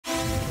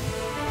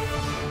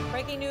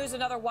Breaking news,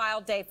 another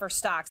wild day for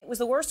stocks. It was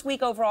the worst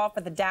week overall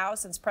for the Dow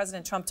since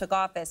President Trump took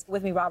office.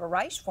 With me, Robert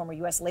Reich, former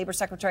U.S. Labor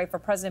Secretary for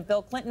President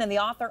Bill Clinton and the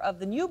author of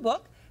the new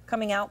book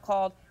coming out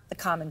called The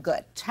Common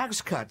Good.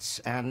 Tax cuts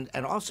and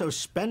also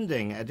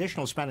spending,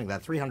 additional spending,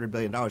 that $300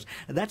 billion,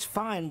 that's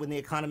fine when the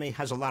economy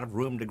has a lot of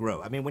room to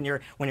grow. I mean, when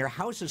your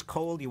house is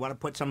cold, you want to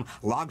put some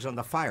logs on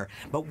the fire.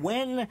 But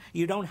when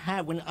you don't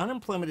have, when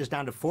unemployment is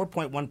down to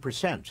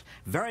 4.1%,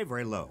 very,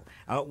 very low,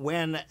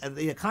 when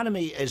the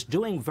economy is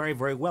doing very,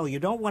 very well, you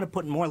don't want to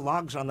put more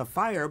logs on the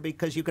fire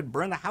because you could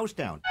burn the house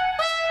down.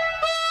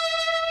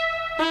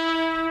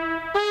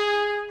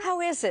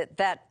 How is it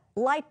that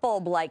light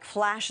bulb-like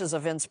flashes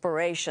of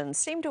inspiration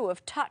seem to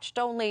have touched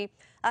only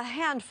a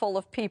handful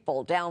of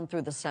people down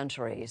through the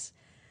centuries?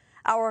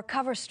 Our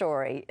cover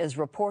story is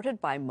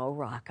reported by Mo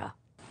Rocca.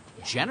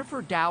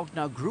 Jennifer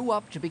Doudna grew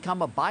up to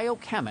become a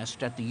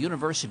biochemist at the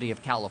University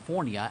of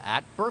California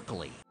at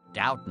Berkeley.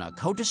 Doudna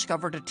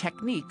co-discovered a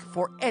technique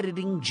for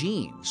editing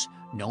genes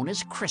known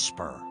as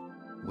CRISPR.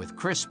 With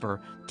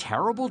CRISPR,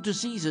 terrible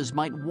diseases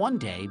might one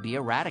day be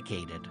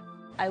eradicated.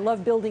 I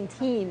love building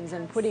teams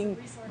and putting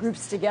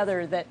groups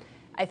together that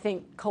I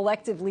think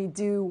collectively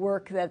do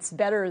work that's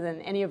better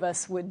than any of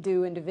us would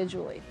do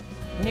individually.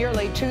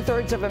 Nearly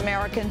 2/3 of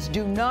Americans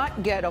do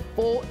not get a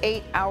full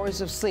 8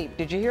 hours of sleep.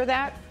 Did you hear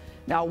that?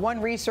 Now,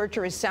 one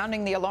researcher is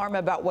sounding the alarm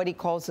about what he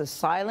calls a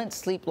silent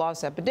sleep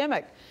loss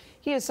epidemic.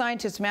 He is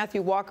scientist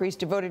Matthew Walker. He's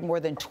devoted more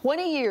than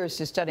 20 years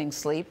to studying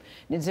sleep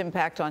and its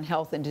impact on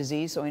health and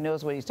disease, so he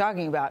knows what he's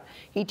talking about.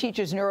 He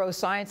teaches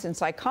neuroscience and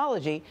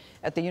psychology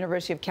at the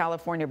University of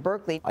California,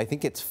 Berkeley. I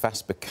think it's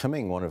fast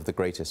becoming one of the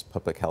greatest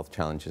public health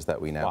challenges that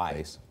we now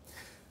face.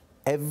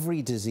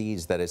 Every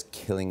disease that is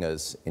killing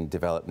us in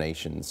developed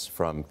nations,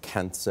 from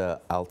cancer,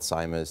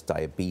 Alzheimer's,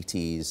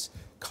 diabetes,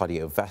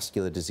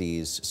 cardiovascular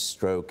disease,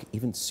 stroke,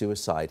 even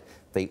suicide,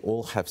 they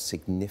all have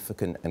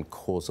significant and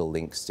causal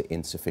links to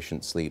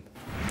insufficient sleep.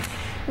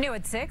 New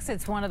at 6,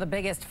 it's one of the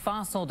biggest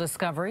fossil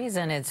discoveries,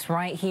 and it's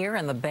right here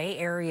in the Bay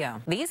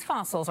Area. These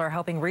fossils are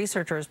helping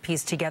researchers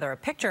piece together a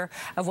picture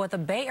of what the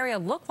Bay Area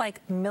looked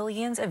like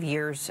millions of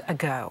years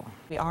ago.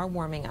 We are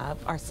warming up,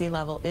 our sea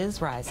level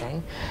is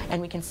rising,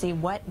 and we can see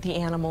what the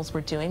animals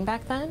were doing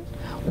back then,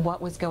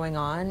 what was going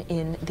on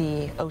in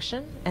the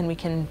ocean, and we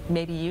can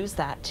maybe use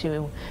that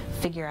to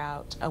figure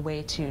out a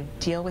way to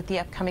deal with the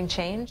upcoming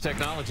change.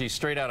 Technology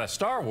straight out of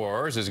Star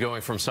Wars is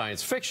going from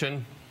science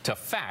fiction to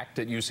fact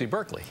at UC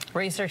Berkeley.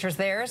 Researchers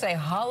there say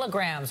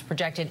holograms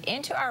projected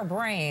into our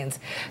brains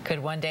could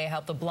one day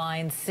help the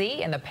blind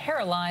see and the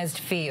paralyzed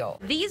feel.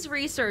 These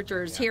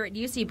researchers here at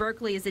UC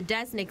Berkeley's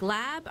Adesnik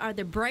lab are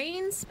the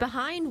brains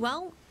behind,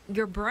 well,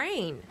 your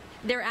brain.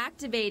 They're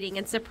activating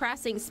and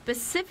suppressing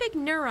specific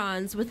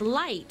neurons with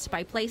light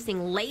by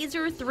placing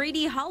laser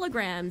 3D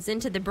holograms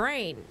into the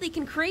brain. They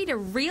can create a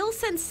real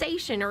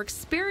sensation or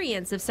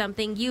experience of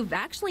something you've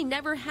actually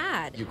never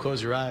had. You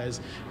close your eyes,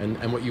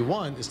 and what you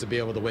want is to be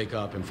able to wake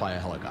up and fly a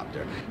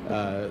helicopter.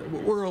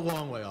 We're a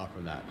long way off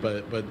from that,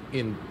 but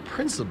in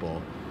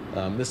principle,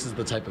 this is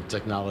the type of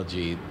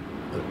technology,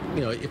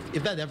 you know,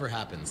 if that ever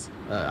happens,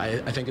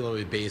 I think it'll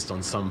be based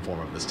on some form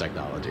of this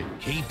technology.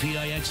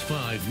 KPIX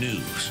 5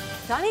 News.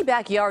 Tiny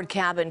backyard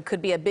cabin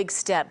could be a big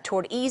step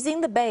toward easing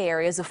the Bay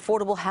Area's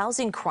affordable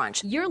housing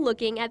crunch. You're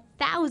looking at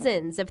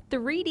thousands of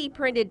 3D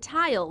printed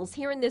tiles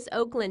here in this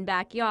Oakland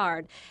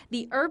backyard.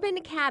 The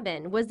urban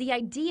cabin was the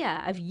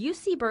idea of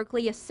UC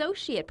Berkeley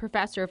Associate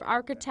Professor of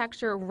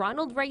Architecture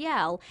Ronald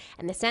Rael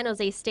and the San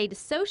Jose State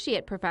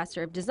Associate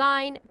Professor of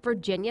Design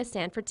Virginia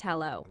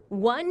Sanfratello.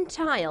 One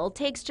tile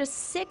takes just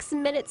 6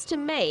 minutes to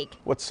make.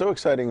 What's so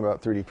exciting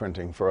about 3D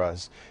printing for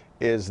us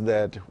is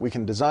that we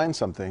can design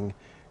something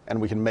and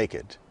we can make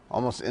it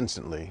almost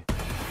instantly.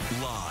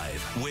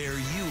 Live where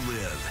you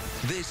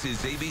live, this is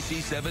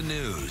ABC 7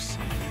 News.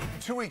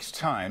 In 2 weeks'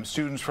 time,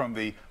 students from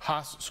the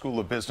Haas School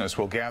of Business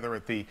will gather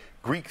at the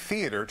Greek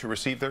Theater to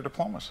receive their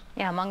diplomas.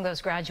 Yeah, among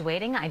those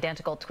graduating,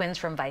 identical twins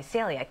from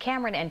Visalia,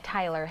 Cameron and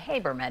Tyler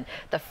Haberman,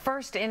 the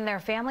first in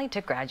their family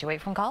to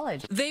graduate from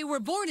college. They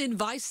were born in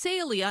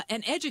Visalia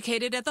and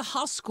educated at the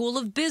Haas School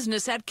of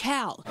Business at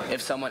Cal.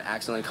 If someone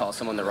accidentally calls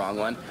someone the wrong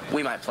one,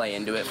 we might play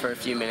into it for a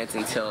few minutes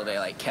until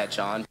they catch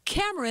on.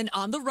 Cameron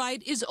on the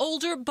right is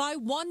older by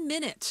 1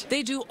 minute.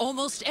 They do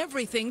almost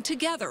everything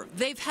together.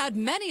 They've had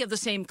many of the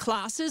same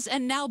classes,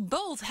 and now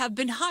both have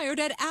been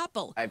hired at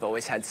Apple. I've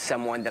always had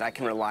someone that I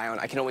can rely on.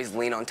 I can always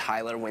lean on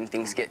Tyler when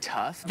things get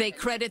tough. They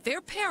credit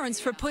their parents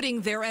for putting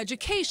their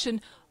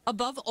education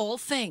above all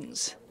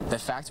things. The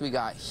fact we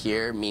got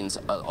here means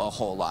a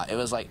whole lot. It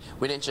was like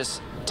we didn't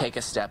just take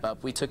a step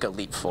up, we took a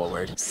leap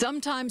forward.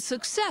 Sometimes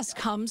success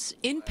comes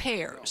in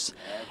pairs.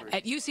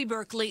 At UC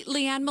Berkeley,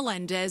 Leanne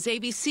Melendez,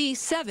 ABC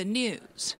 7 News.